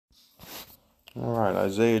All right,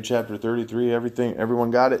 Isaiah chapter 33, everyone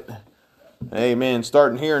got it? Amen.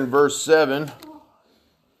 Starting here in verse 7.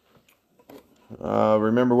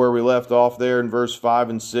 Remember where we left off there in verse 5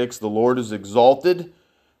 and 6. The Lord is exalted,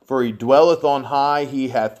 for he dwelleth on high. He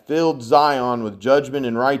hath filled Zion with judgment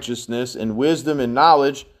and righteousness, and wisdom and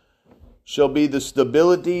knowledge shall be the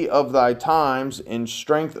stability of thy times, and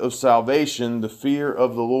strength of salvation. The fear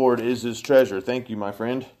of the Lord is his treasure. Thank you, my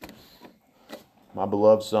friend, my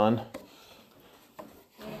beloved son.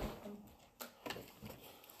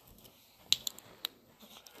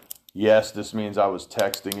 Yes, this means I was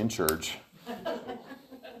texting in church.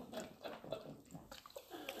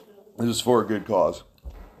 This is for a good cause.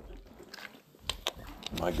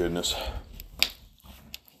 My goodness.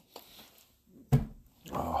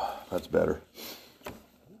 Oh, that's better.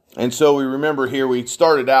 And so we remember here, we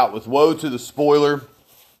started out with woe to the spoiler.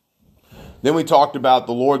 Then we talked about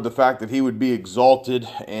the Lord, the fact that he would be exalted.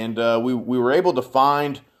 And we were able to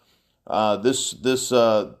find this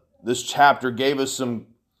chapter gave us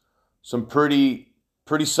some pretty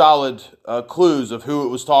solid clues of who it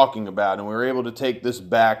was talking about. And we were able to take this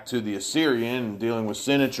back to the Assyrian and dealing with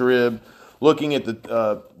Sennacherib, looking at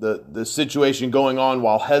the situation going on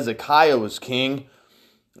while Hezekiah was king.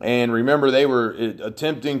 And remember, they were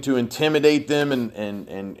attempting to intimidate them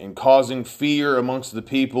and causing fear amongst the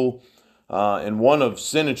people. And one of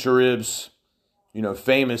Sennacherib's,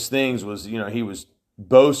 famous things was, he was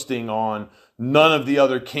boasting on none of the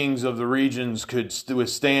other kings of the regions could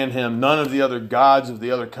withstand him. None of the other gods of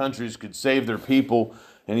the other countries could save their people.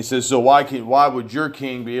 And he says, so why would your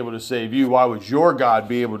king be able to save you? Why would your God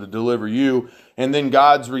be able to deliver you? And then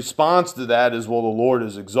God's response to that is, well, the Lord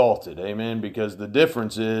is exalted. Amen. Because the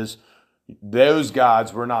difference is those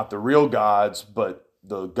gods were not the real gods, but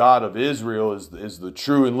the God of Israel is the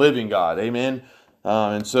true and living God. Amen.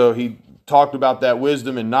 And so he talked about that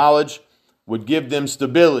wisdom and knowledge would give them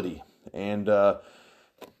stability. And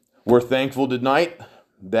we're thankful tonight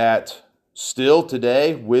that still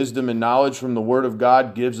today, wisdom and knowledge from the Word of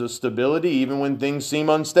God gives us stability even when things seem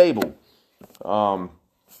unstable.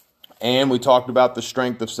 And we talked about the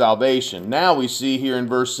strength of salvation. Now we see here in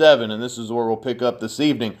verse 7, and this is where we'll pick up this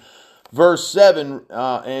evening. Verse 7,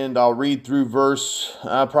 and I'll read through verse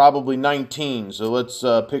probably 19. So let's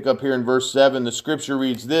pick up here in verse 7. The scripture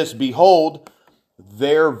reads this: Behold,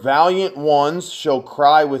 their valiant ones shall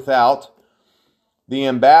cry without. The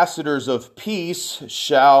ambassadors of peace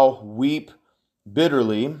shall weep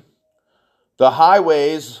bitterly. The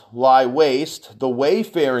highways lie waste. The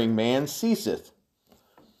wayfaring man ceaseth.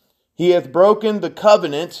 He hath broken the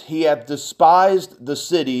covenant. He hath despised the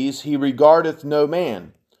cities. He regardeth no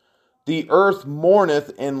man. The earth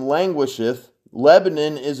mourneth and languisheth.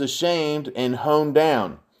 Lebanon is ashamed and hewn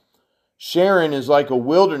down. Sharon is like a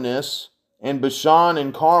wilderness, and Bashan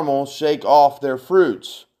and Carmel shake off their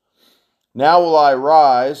fruits. Now will I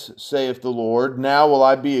rise, saith the Lord. Now will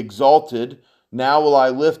I be exalted. Now will I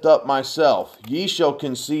lift up myself. Ye shall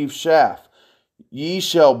conceive chaff. Ye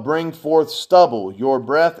shall bring forth stubble. Your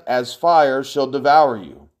breath as fire shall devour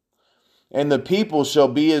you. And the people shall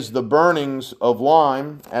be as the burnings of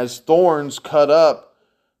lime, as thorns cut up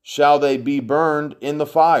shall they be burned in the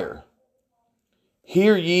fire.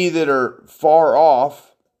 Hear ye that are far off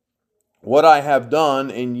what I have done,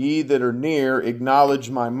 and ye that are near acknowledge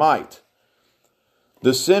my might.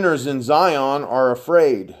 The sinners in Zion are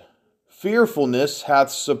afraid. Fearfulness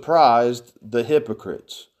hath surprised the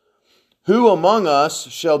hypocrites. Who among us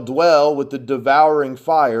shall dwell with the devouring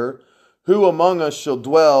fire? Who among us shall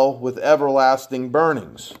dwell with everlasting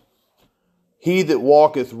burnings? He that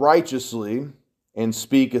walketh righteously and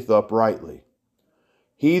speaketh uprightly.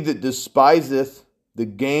 He that despiseth the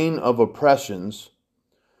gain of oppressions,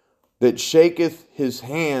 that shaketh his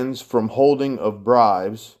hands from holding of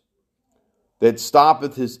bribes, that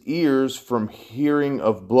stoppeth his ears from hearing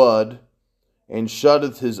of blood, and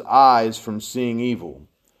shutteth his eyes from seeing evil.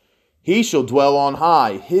 He shall dwell on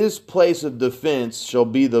high. His place of defense shall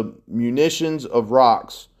be the munitions of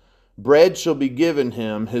rocks. Bread shall be given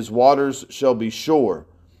him. His waters shall be sure.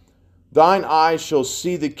 Thine eyes shall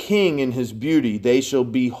see the king in his beauty. They shall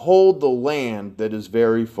behold the land that is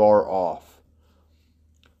very far off.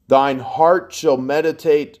 Thine heart shall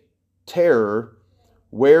meditate terror.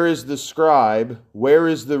 Where is the scribe? Where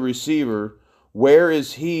is the receiver? Where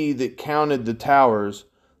is he that counted the towers?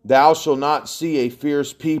 Thou shalt not see a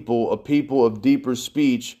fierce people, a people of deeper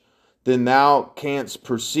speech than thou canst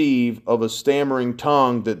perceive, of a stammering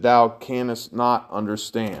tongue that thou canst not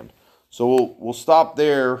understand. So we'll stop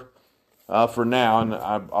there for now, and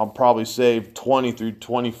I'll probably save 20 through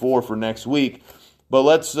 24 for next week. But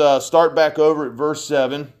let's start back over at verse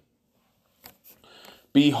 7.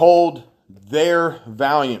 Behold, their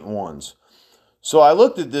valiant ones. So I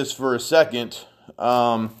looked at this for a second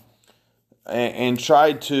and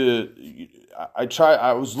tried to,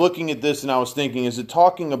 I was looking at this and I was thinking, is it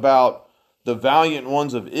talking about the valiant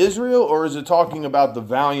ones of Israel, or is it talking about the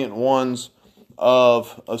valiant ones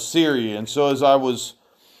of Assyria? And so as I was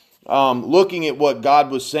looking at what God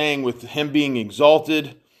was saying with him being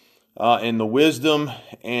exalted, and the wisdom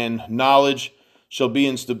and knowledge shall be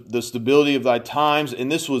in the stability of thy times.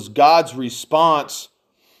 And this was God's response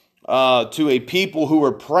to a people who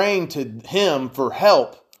were praying to him for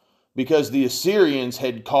help because the Assyrians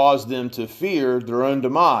had caused them to fear their own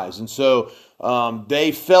demise. And so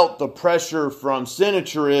they felt the pressure from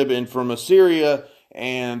Sennacherib and from Assyria,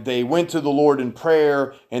 and they went to the Lord in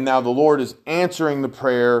prayer, and now the Lord is answering the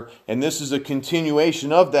prayer, and this is a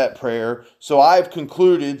continuation of that prayer. So I've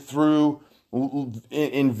concluded through,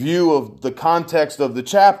 in view of the context of the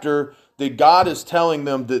chapter, that God is telling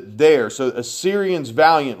them that so Assyrians,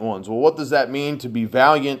 valiant ones. Well, what does that mean to be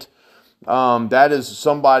valiant? That is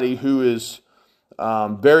somebody who is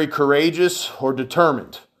very courageous or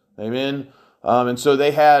determined. Amen. And so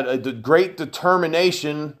they had a great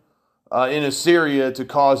determination in Assyria to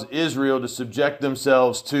cause Israel to subject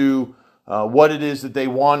themselves to what it is that they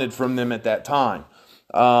wanted from them at that time.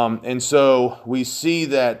 And so we see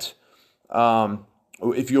that,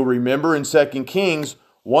 if you'll remember in 2 Kings,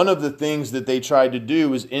 one of the things that they tried to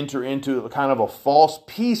do is enter into a kind of a false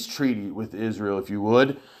peace treaty with Israel, if you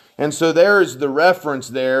would. And so there is the reference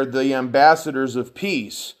there, the ambassadors of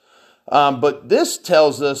peace. But this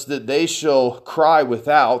tells us that they shall cry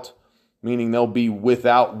without, meaning they'll be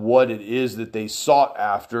without what it is that they sought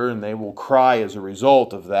after, and they will cry as a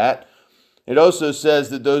result of that. It also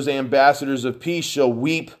says that those ambassadors of peace shall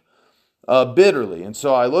weep bitterly. And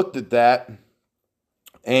so I looked at that,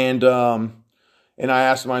 and I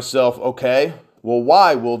asked myself, okay, well,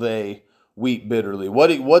 why will they weep bitterly?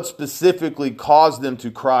 What specifically caused them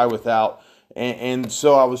to cry without? And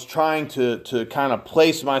so I was trying to kind of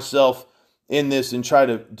place myself in this and try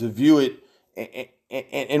to view it.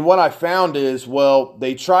 And what I found is, well,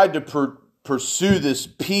 they tried to pursue this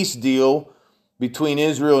peace deal between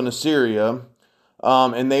Israel and Assyria,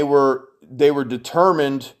 and they were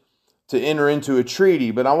determined to enter into a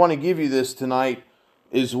treaty. But I want to give you this tonight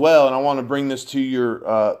as well, and I want to bring this to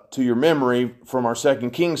your memory from our 2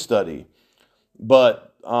 Kings study.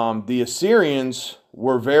 But the Assyrians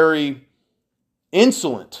were very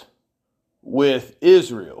insolent with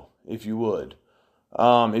Israel, if you would.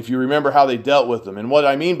 If you remember how they dealt with them. And what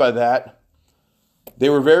I mean by that, they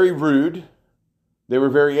were very rude, they were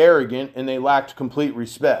very arrogant, and they lacked complete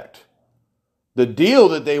respect. The deal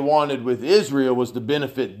that they wanted with Israel was to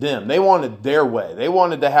benefit them. They wanted their way. They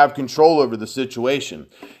wanted to have control over the situation.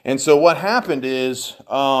 And so what happened is,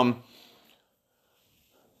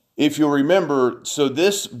 if you'll remember, so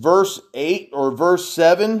this verse 8 or verse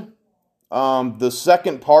 7, the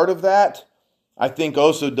second part of that, I think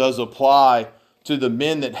also does apply to the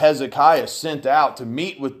men that Hezekiah sent out to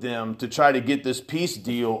meet with them to try to get this peace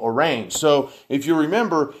deal arranged. So if you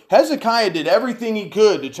remember, Hezekiah did everything he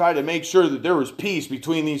could to try to make sure that there was peace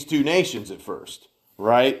between these two nations at first,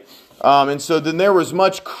 right? And so then there was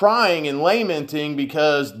much crying and lamenting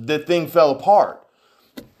because the thing fell apart.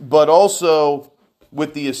 But also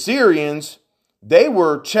with the Assyrians, they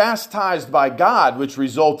were chastised by God, which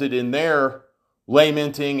resulted in their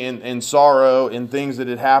lamenting and sorrow and things that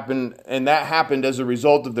had happened, and that happened as a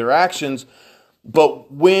result of their actions.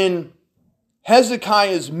 But when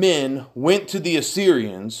Hezekiah's men went to the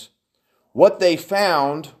Assyrians, what they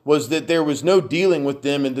found was that there was no dealing with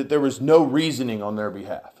them and that there was no reasoning on their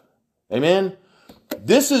behalf. Amen?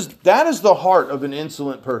 That is the heart of an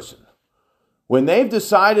insolent person. When they've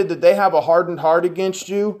decided that they have a hardened heart against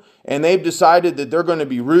you, and they've decided that they're going to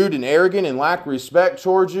be rude and arrogant and lack respect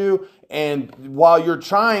towards you, and while you're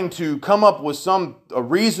trying to come up with some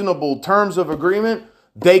reasonable terms of agreement,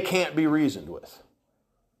 they can't be reasoned with.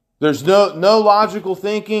 There's no logical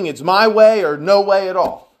thinking. It's my way or no way at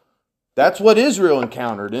all. That's what Israel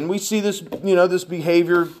encountered, and we see this, this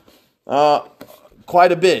behavior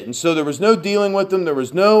quite a bit. And so there was no dealing with them. There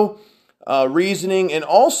was no reasoning, and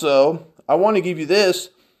also, I want to give you this.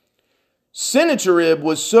 Sennacherib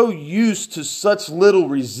was so used to such little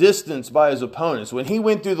resistance by his opponents. When he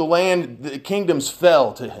went through the land, the kingdoms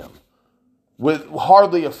fell to him with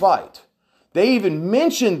hardly a fight. They even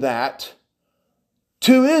mentioned that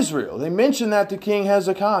to Israel. They mentioned that to King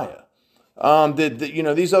Hezekiah.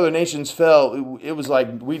 These other nations fell. It was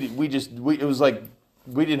like we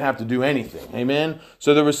didn't have to do anything. Amen.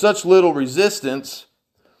 So there was such little resistance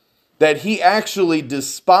that he actually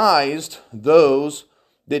despised those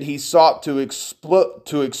that he sought to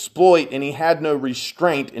exploit, and he had no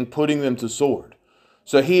restraint in putting them to sword.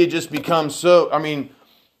 So he had just become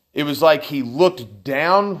it was like he looked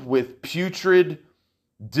down with putrid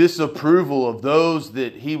disapproval of those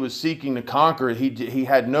that he was seeking to conquer. He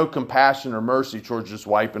had no compassion or mercy towards just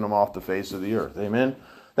wiping them off the face of the earth. Amen?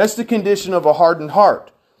 That's the condition of a hardened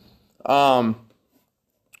heart.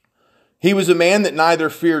 He was a man that neither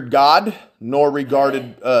feared God nor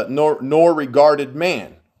regarded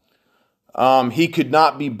man. He could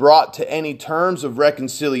not be brought to any terms of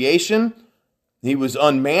reconciliation. He was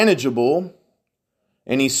unmanageable,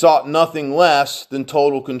 and he sought nothing less than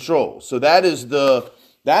total control. So that is the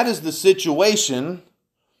situation,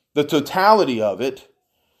 the totality of it.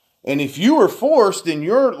 And if you were forced in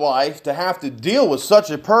your life to have to deal with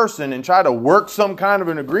such a person and try to work some kind of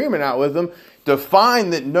an agreement out with them, to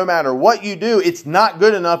find that no matter what you do, it's not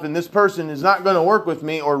good enough and this person is not going to work with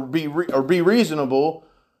me or be reasonable,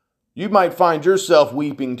 you might find yourself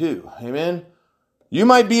weeping too. Amen? You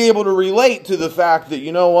might be able to relate to the fact that,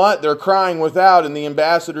 you know what, they're crying without and the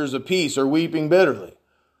ambassadors of peace are weeping bitterly.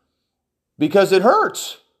 Because it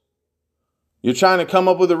hurts. You're trying to come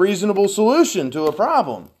up with a reasonable solution to a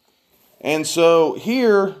problem. And so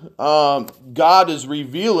here, God is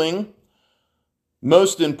revealing,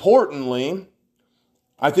 most importantly,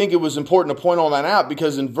 I think it was important to point all that out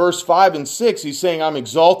because in verse 5 and 6, he's saying, I'm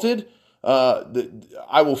exalted.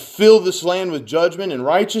 I will fill this land with judgment and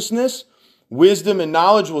righteousness. Wisdom and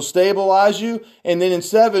knowledge will stabilize you. And then in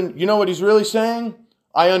 7, you know what he's really saying?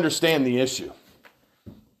 I understand the issue.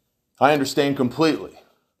 I understand completely.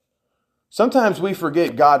 Sometimes we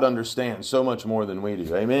forget God understands so much more than we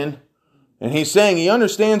do. Amen? And he's saying he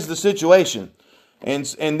understands the situation. And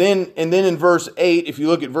then in verse 8, if you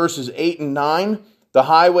look at verses 8 and 9, the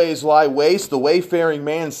highways lie waste, the wayfaring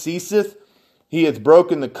man ceaseth. He hath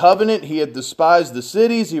broken the covenant, he hath despised the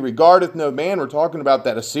cities, he regardeth no man. We're talking about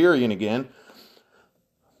that Assyrian again.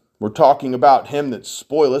 We're talking about him that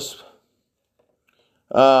spoileth.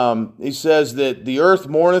 He says that the earth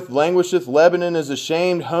mourneth, languisheth, Lebanon is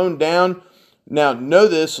ashamed, honed down. Now, know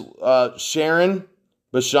this, Sharon,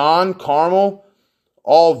 Bashan, Carmel,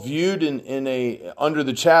 all viewed under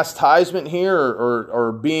the chastisement here,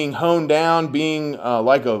 or being honed down, being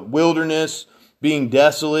like a wilderness, being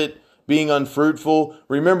desolate, being unfruitful.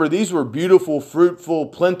 Remember, these were beautiful, fruitful,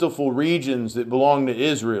 plentiful regions that belonged to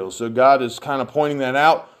Israel. So God is kind of pointing that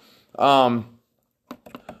out.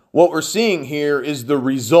 What we're seeing here is the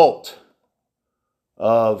result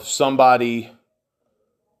of somebody's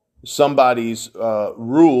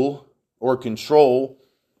rule or control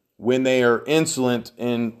when they are insolent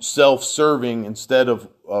and self-serving instead of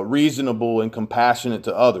reasonable and compassionate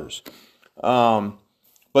to others.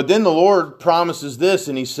 But then the Lord promises this,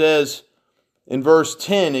 and he says in verse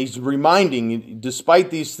 10, he's reminding, despite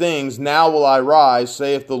these things, now will I rise,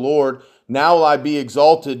 saith the Lord. Now will I be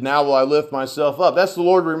exalted. Now will I lift myself up. That's the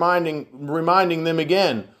Lord reminding them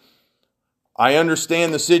again. I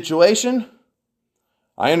understand the situation.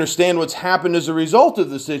 I understand what's happened as a result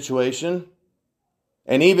of the situation.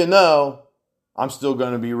 And even though I'm still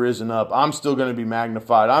going to be risen up, I'm still going to be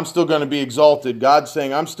magnified, I'm still going to be exalted, God's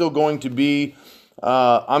saying I'm still going to get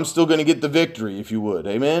the victory, if you would.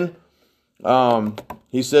 Amen?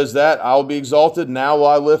 He says that, I'll be exalted, now will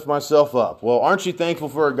I lift myself up. Well, aren't you thankful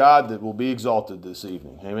for a God that will be exalted this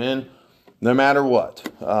evening? Amen? No matter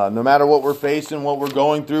what. No matter what we're facing, what we're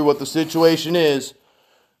going through, what the situation is,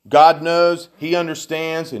 God knows, He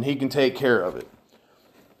understands, and He can take care of it.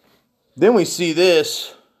 Then we see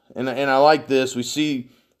this, and I like this, we see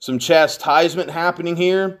some chastisement happening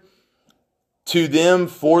here to them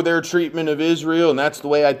for their treatment of Israel, and that's the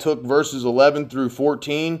way I took verses 11 through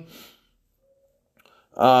 14.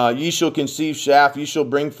 Ye shall conceive chaff, ye shall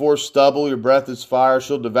bring forth stubble, your breath is fire,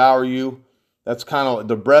 shall devour you. That's kind of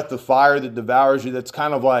the breath of fire that devours you. That's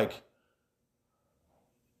kind of like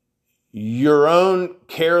your own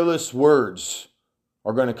careless words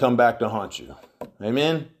are going to come back to haunt you.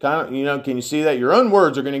 Amen? Can you see that? Your own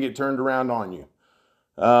words are going to get turned around on you.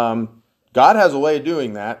 God has a way of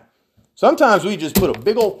doing that. Sometimes we just put a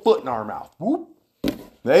big old foot in our mouth. Whoop.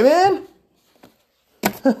 Amen?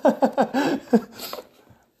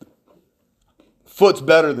 Foot's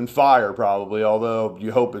better than fire, probably, although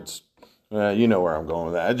you hope it's, you know where I'm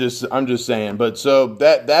going with that. I'm just saying. But so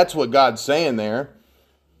that's what God's saying there.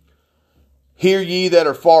 Hear ye that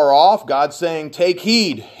are far off. God's saying, take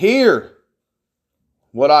heed. Hear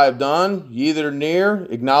what I have done. Ye that are near,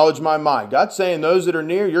 acknowledge my might. God's saying, those that are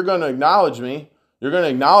near, you're going to acknowledge me. You're going to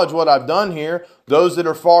acknowledge what I've done here. Those that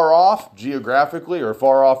are far off, geographically, or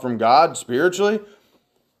far off from God, spiritually,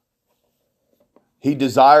 He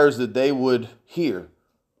desires that they would hear.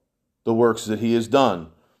 the works that he has done,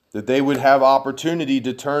 that they would have opportunity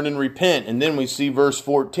to turn and repent. And then we see verse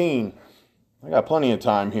 14. I got plenty of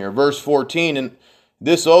time here. Verse 14, and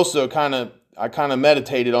this also I kind of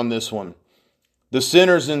meditated on this one. The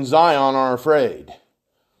sinners in Zion are afraid.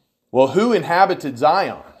 Well, who inhabited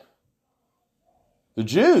Zion? The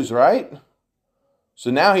Jews, right? So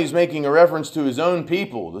now he's making a reference to his own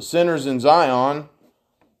people. The sinners in Zion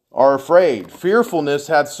are afraid. Fearfulness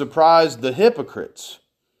hath surprised the hypocrites.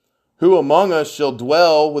 Who among us shall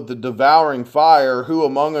dwell with the devouring fire? Who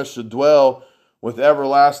among us shall dwell with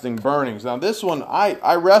everlasting burnings? Now this one,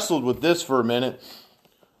 I wrestled with this for a minute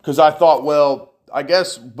because I thought, well, I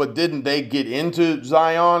guess, but didn't they get into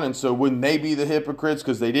Zion? And so wouldn't they be the hypocrites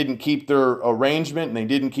because they didn't keep their arrangement and they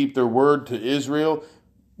didn't keep their word to Israel?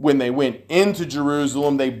 When they went into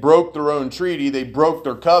Jerusalem, they broke their own treaty. They broke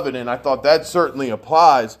their covenant. I thought that certainly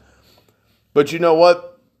applies. But you know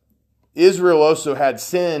what? Israel also had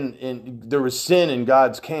sin, and there was sin in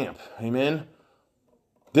God's camp. Amen?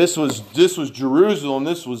 This was Jerusalem.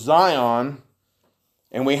 This was Zion.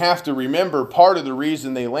 And we have to remember part of the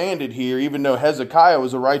reason they landed here, even though Hezekiah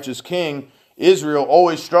was a righteous king, Israel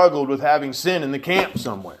always struggled with having sin in the camp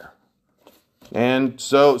somewhere. And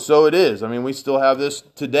so it is. I mean, we still have this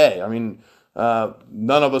today. I mean,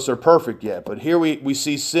 none of us are perfect yet. But here we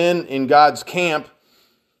see sin in God's camp.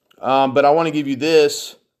 But I want to give you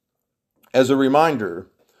this as a reminder.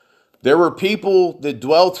 There were people that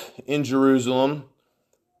dwelt in Jerusalem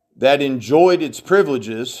that enjoyed its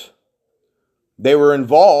privileges. They were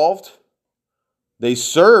involved. They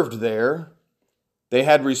served there. They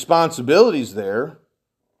had responsibilities there.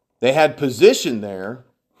 They had position there.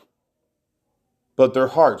 But their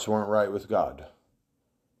hearts weren't right with God.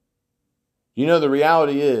 You know, the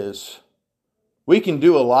reality is, we can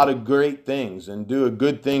do a lot of great things and do a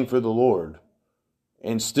good thing for the Lord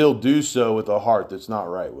and still do so with a heart that's not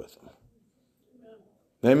right with Him.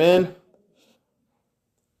 Amen?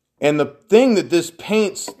 And the thing that this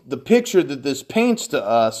paints, the picture that this paints to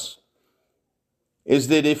us, is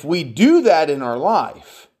that if we do that in our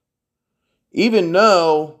life, even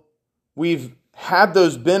though we've had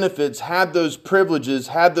those benefits, had those privileges,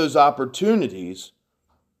 had those opportunities,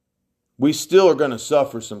 we still are going to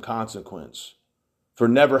suffer some consequence for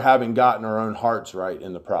never having gotten our own hearts right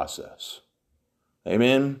in the process.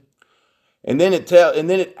 Amen? And then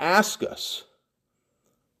it asks us,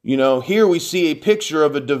 you know, here we see a picture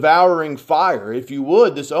of a devouring fire. If you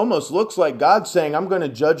would, this almost looks like God saying, I'm going to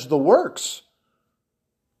judge the works.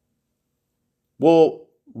 Well,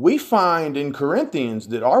 we find in Corinthians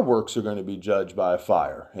that our works are going to be judged by a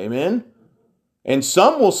fire. Amen? And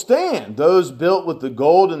some will stand, those built with the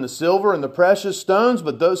gold and the silver and the precious stones,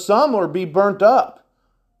 but those some will be burnt up.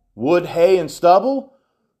 Wood, hay, and stubble.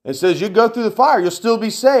 It says you go through the fire, you'll still be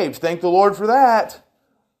saved. Thank the Lord for that.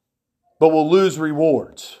 But we'll lose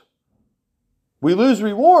rewards. We lose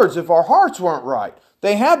rewards if our hearts weren't right.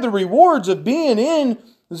 They had the rewards of being in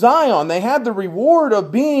Zion. They had the reward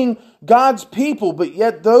of being God's people, but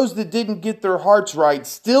yet those that didn't get their hearts right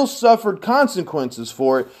still suffered consequences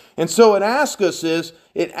for it. And so it asks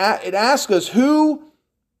us who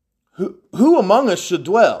among us should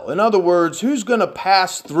dwell? In other words, who's going to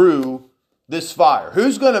pass through this fire?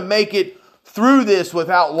 Who's going to make it through this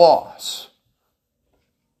without loss?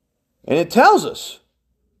 And it tells us,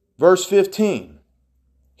 verse 15,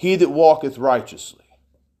 he that walketh righteously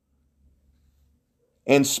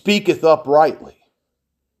and speaketh uprightly.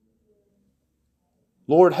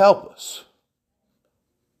 Lord, help us.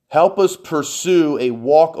 Help us pursue a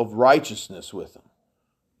walk of righteousness with Him.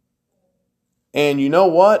 And you know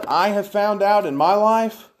what I have found out in my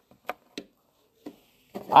life?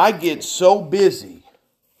 I get so busy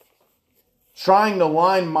trying to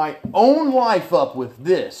line my own life up with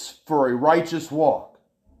this for a righteous walk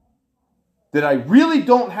that I really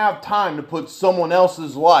don't have time to put someone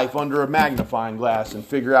else's life under a magnifying glass and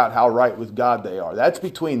figure out how right with God they are. That's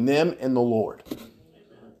between them and the Lord.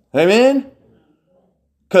 Amen?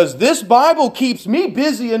 Because this Bible keeps me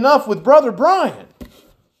busy enough with Brother Brian.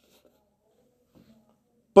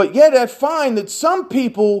 But yet I find that some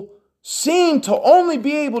people seem to only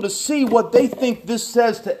be able to see what they think this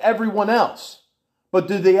says to everyone else. But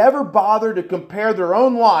do they ever bother to compare their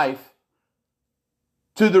own life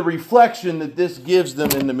to the reflection that this gives them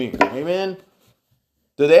in the mirror? Amen?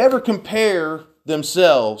 Do they ever compare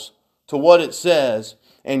themselves to what it says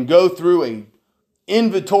and go through a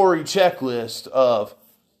inventory checklist of,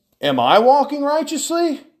 am I walking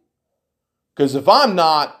righteously? Because if I'm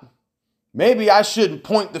not, maybe I shouldn't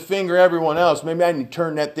point the finger at everyone else. Maybe I need to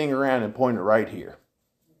turn that thing around and point it right here.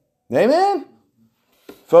 Amen?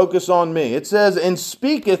 Focus on me. It says, and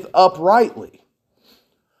speaketh uprightly.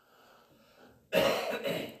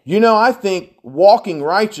 You know, I think walking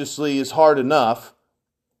righteously is hard enough,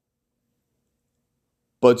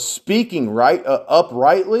 but speaking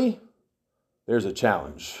uprightly, there's a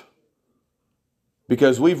challenge.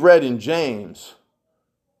 Because we've read in James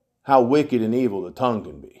how wicked and evil the tongue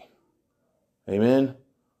can be. Amen?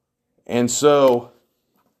 And so,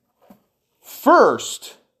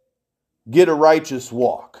 first, get a righteous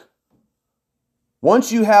walk.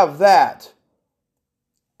 Once you have that,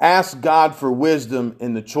 ask God for wisdom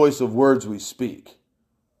in the choice of words we speak.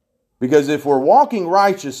 Because if we're walking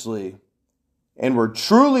righteously and we're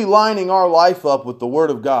truly lining our life up with the Word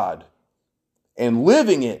of God and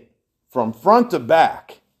living it from front to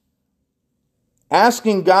back,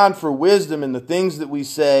 asking God for wisdom in the things that we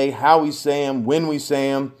say, how we say them, when we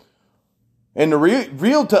say them, and to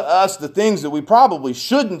reveal to us the things that we probably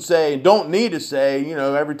shouldn't say and don't need to say, you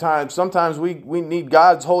know, every time. Sometimes we need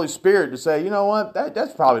God's Holy Spirit to say, you know what,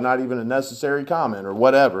 that's probably not even a necessary comment or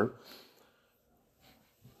whatever.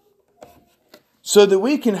 So that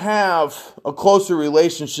we can have a closer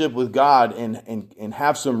relationship with God and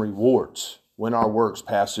have some rewards when our works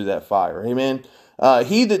pass through that fire. Amen.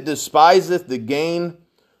 He that despiseth the gain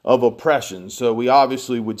of oppression. So we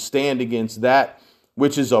obviously would stand against that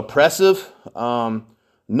which is oppressive.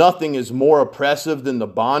 Nothing is more oppressive than the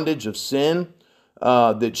bondage of sin,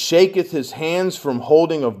 that shaketh his hands from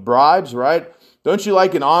holding of bribes, right? Don't you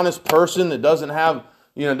like an honest person that doesn't have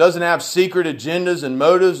secret agendas and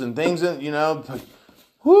motives and things that,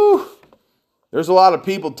 there's a lot of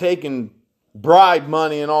people taking bribe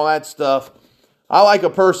money and all that stuff. I like a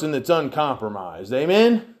person that's uncompromised.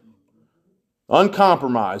 Amen?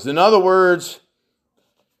 Uncompromised. In other words,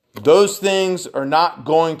 those things are not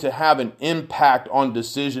going to have an impact on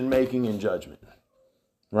decision making and judgment,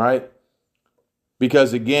 right?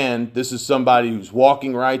 Because again, this is somebody who's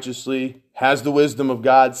walking righteously, has the wisdom of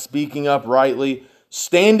God, speaking uprightly,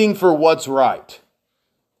 standing for what's right,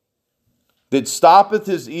 that stoppeth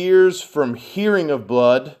his ears from hearing of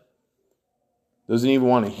blood, doesn't even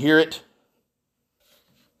want to hear it,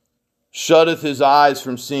 shutteth his eyes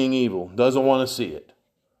from seeing evil, doesn't want to see it.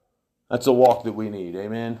 That's a walk that we need.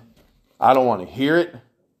 Amen. I don't want to hear it.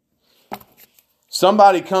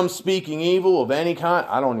 Somebody comes speaking evil of any kind,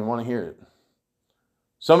 I don't even want to hear it.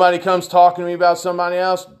 Somebody comes talking to me about somebody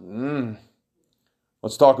else,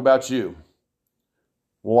 let's talk about you.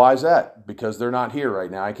 Well, why is that? Because they're not here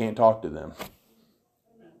right now. I can't talk to them.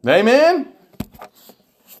 Amen?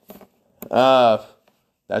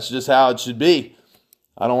 That's just how it should be.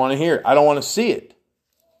 I don't want to hear it. I don't want to see it.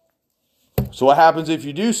 So what happens if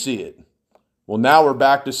you do see it? Well, now we're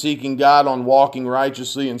back to seeking God on walking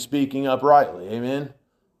righteously and speaking uprightly. Amen?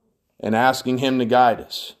 And asking Him to guide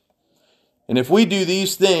us. And if we do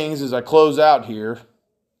these things, as I close out here,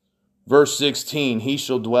 verse 16, He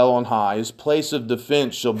shall dwell on high. His place of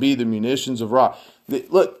defense shall be the munitions of rock.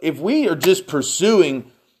 Look, if we are just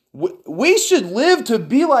pursuing, we should live to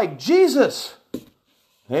be like Jesus.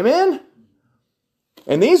 Amen?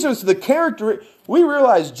 And these are the characteristics. We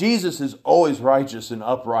realize Jesus is always righteous and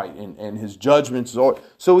upright, and His judgments are always,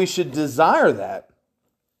 so we should desire that.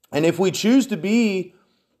 And if we choose to be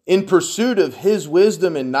in pursuit of His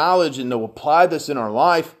wisdom and knowledge and to apply this in our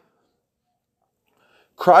life,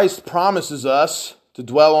 Christ promises us to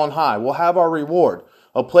dwell on high. We'll have our reward.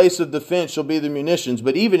 A place of defense shall be the munitions.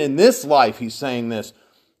 But even in this life, He's saying this,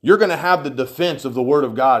 you're going to have the defense of the Word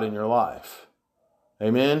of God in your life.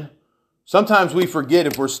 Amen? Sometimes we forget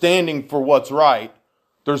if we're standing for what's right,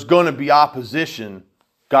 there's going to be opposition.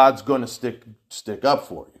 God's going to stick up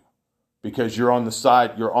for you because you're on the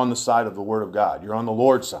side of the Word of God. You're on the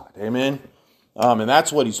Lord's side. Amen? And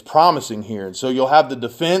that's what He's promising here. And so you'll have the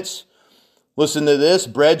defense. Listen to this.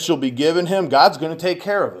 Bread shall be given him. God's going to take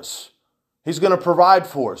care of us. He's going to provide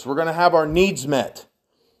for us. We're going to have our needs met.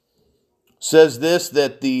 Says this,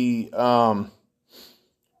 that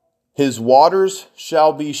His waters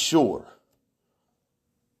shall be sure.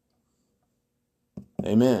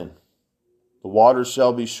 Amen. The waters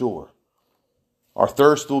shall be sure. Our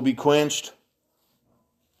thirst will be quenched.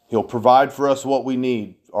 He'll provide for us what we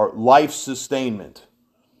need. Our life sustainment.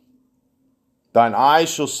 Thine eyes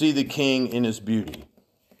shall see the King in His beauty.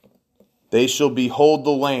 They shall behold the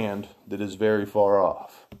land that is very far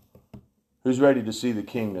off. Who's ready to see the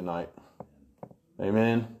King tonight?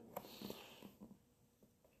 Amen.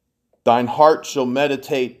 Thine heart shall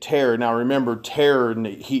meditate terror. Now remember, terror in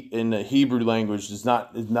the Hebrew language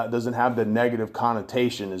doesn't have the negative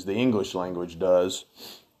connotation as the English language does.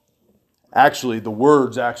 Actually, the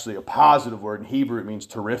word's actually a positive word. In Hebrew, it means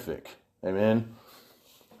terrific. Amen.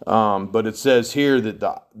 But it says here that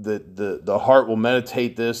the heart will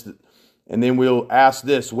meditate this, And then we'll ask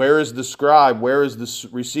this, where is the scribe? Where is the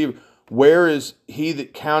receiver? Where is he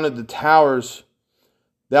that counted the towers?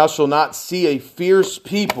 Thou shalt not see a fierce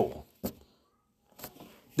people.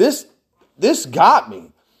 This got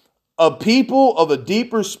me. A people of a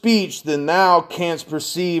deeper speech than thou canst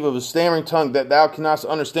perceive, of a stammering tongue that thou cannot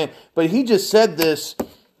understand. But he just said this.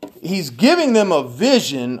 He's giving them a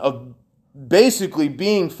vision of basically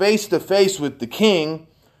being face to face with the king.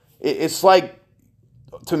 It's like,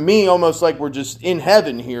 to me, almost like we're just in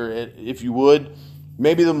heaven here, if you would.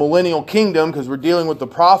 Maybe the millennial kingdom, because we're dealing with the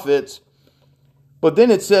prophets. But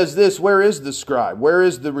then it says this, where is the scribe? Where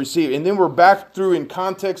is the receiver? And then we're back through in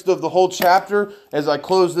context of the whole chapter as I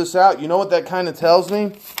close this out. You know what that kind of tells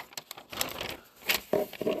me?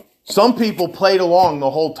 Some people played along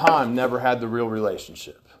the whole time, never had the real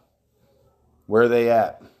relationship. Where are they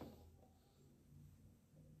at?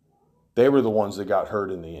 They were the ones that got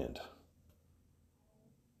hurt in the end.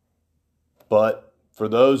 But for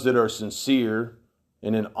those that are sincere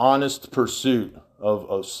in an honest pursuit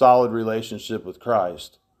of a solid relationship with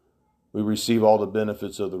Christ, we receive all the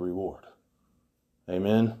benefits of the reward.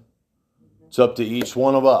 Amen? It's up to each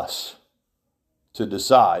one of us to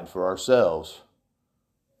decide for ourselves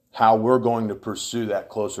how we're going to pursue that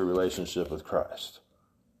closer relationship with Christ.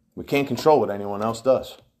 We can't control what anyone else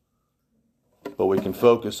does, but we can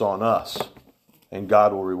focus on us, and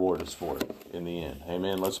God will reward us for it in the end.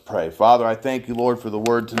 Amen. Let's pray. Father, I thank you, Lord, for the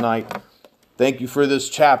word tonight. Thank you for this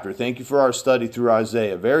chapter. Thank you for our study through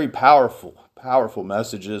Isaiah. Very powerful, powerful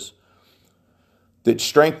messages that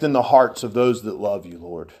strengthen the hearts of those that love you,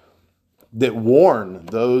 Lord. That warn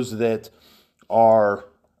those that are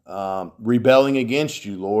rebelling against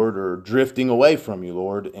you, Lord, or drifting away from you,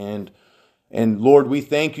 Lord. And Lord, we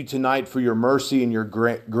thank you tonight for your mercy and your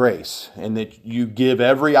grace, and that you give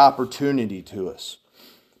every opportunity to us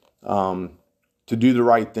to do the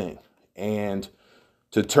right thing and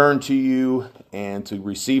to turn to you and to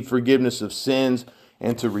receive forgiveness of sins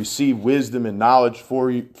and to receive wisdom and knowledge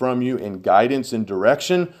from you and guidance and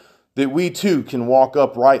direction, that we too can walk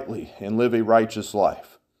uprightly and live a righteous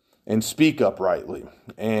life and speak uprightly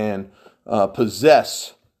and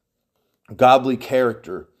possess godly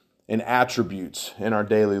character and attributes in our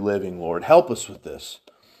daily living, Lord. Help us with this.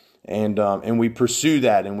 And we pursue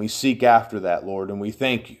that and we seek after that, Lord. And we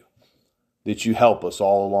thank you that you help us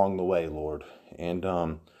all along the way, Lord. And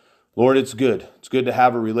Lord, it's good. It's good to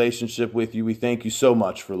have a relationship with you. We thank you so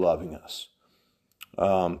much for loving us.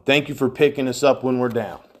 Thank you for picking us up when we're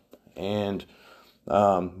down. And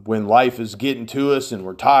when life is getting to us and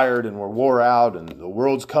we're tired and we're wore out and the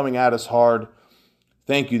world's coming at us hard,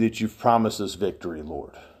 thank you that you've promised us victory,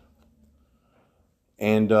 Lord.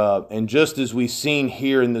 And just as we've seen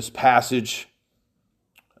here in this passage,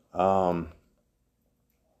 those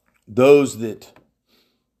that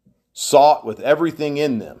sought with everything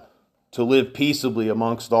in them to live peaceably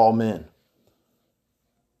amongst all men.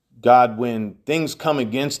 God, when things come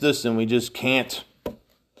against us and we just can't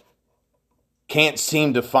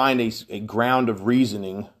seem to find a ground of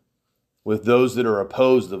reasoning with those that are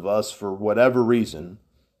opposed of us for whatever reason,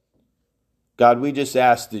 God, we just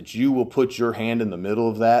ask that you will put your hand in the middle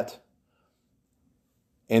of that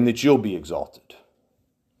and that you'll be exalted.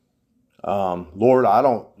 Lord, I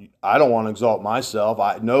don't want to exalt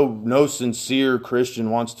myself. No sincere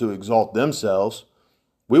Christian wants to exalt themselves.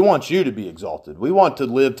 We want you to be exalted. We want to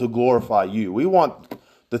live to glorify you. We want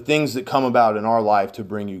the things that come about in our life to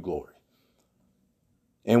bring you glory.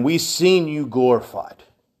 And we've seen you glorified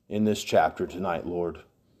in this chapter tonight, Lord.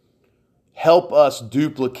 Help us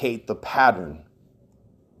duplicate the pattern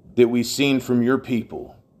that we've seen from your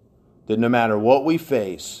people, that no matter what we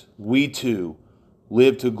face, we too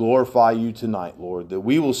live to glorify you tonight, Lord, that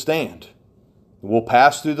we will stand. We'll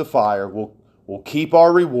pass through the fire. We'll keep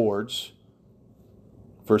our rewards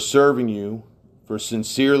for serving you, for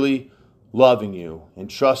sincerely loving you and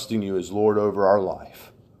trusting you as Lord over our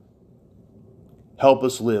life. Help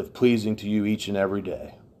us live pleasing to you each and every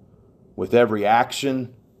day, with every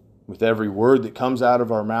action, with every word that comes out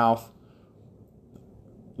of our mouth.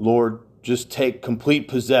 Lord, just take complete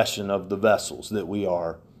possession of the vessels that we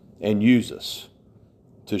are and use us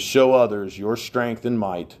to show others your strength and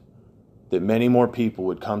might, that many more people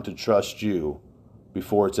would come to trust you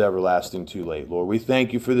before it's everlasting too late. Lord, we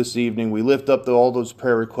thank you for this evening. We lift up all those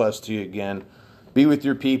prayer requests to you again. Be with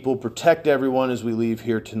your people. Protect everyone as we leave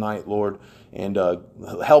here tonight, Lord, and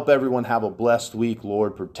help everyone have a blessed week,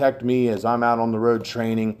 Lord. Protect me as I'm out on the road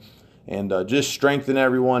training, and just strengthen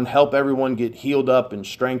everyone. Help everyone get healed up and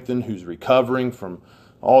strengthened who's recovering from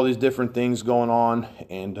all these different things going on.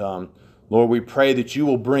 And Lord, we pray that you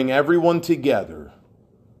will bring everyone together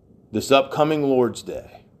this upcoming Lord's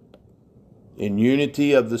Day in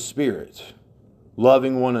unity of the Spirit,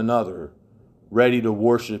 loving one another, ready to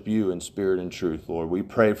worship you in spirit and truth, Lord. We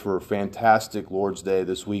pray for a fantastic Lord's Day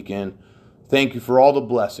this weekend. Thank you for all the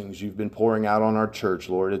blessings you've been pouring out on our church,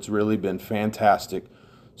 Lord. It's really been fantastic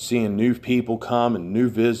seeing new people come and new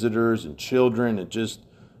visitors and children, and just,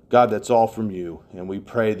 God, that's all from you. And we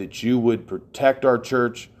pray that you would protect our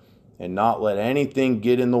church and not let anything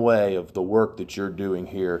get in the way of the work that you're doing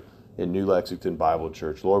here in New Lexington Bible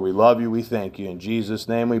Church. Lord, we love you. We thank you. In Jesus'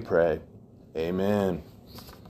 name we pray. Amen.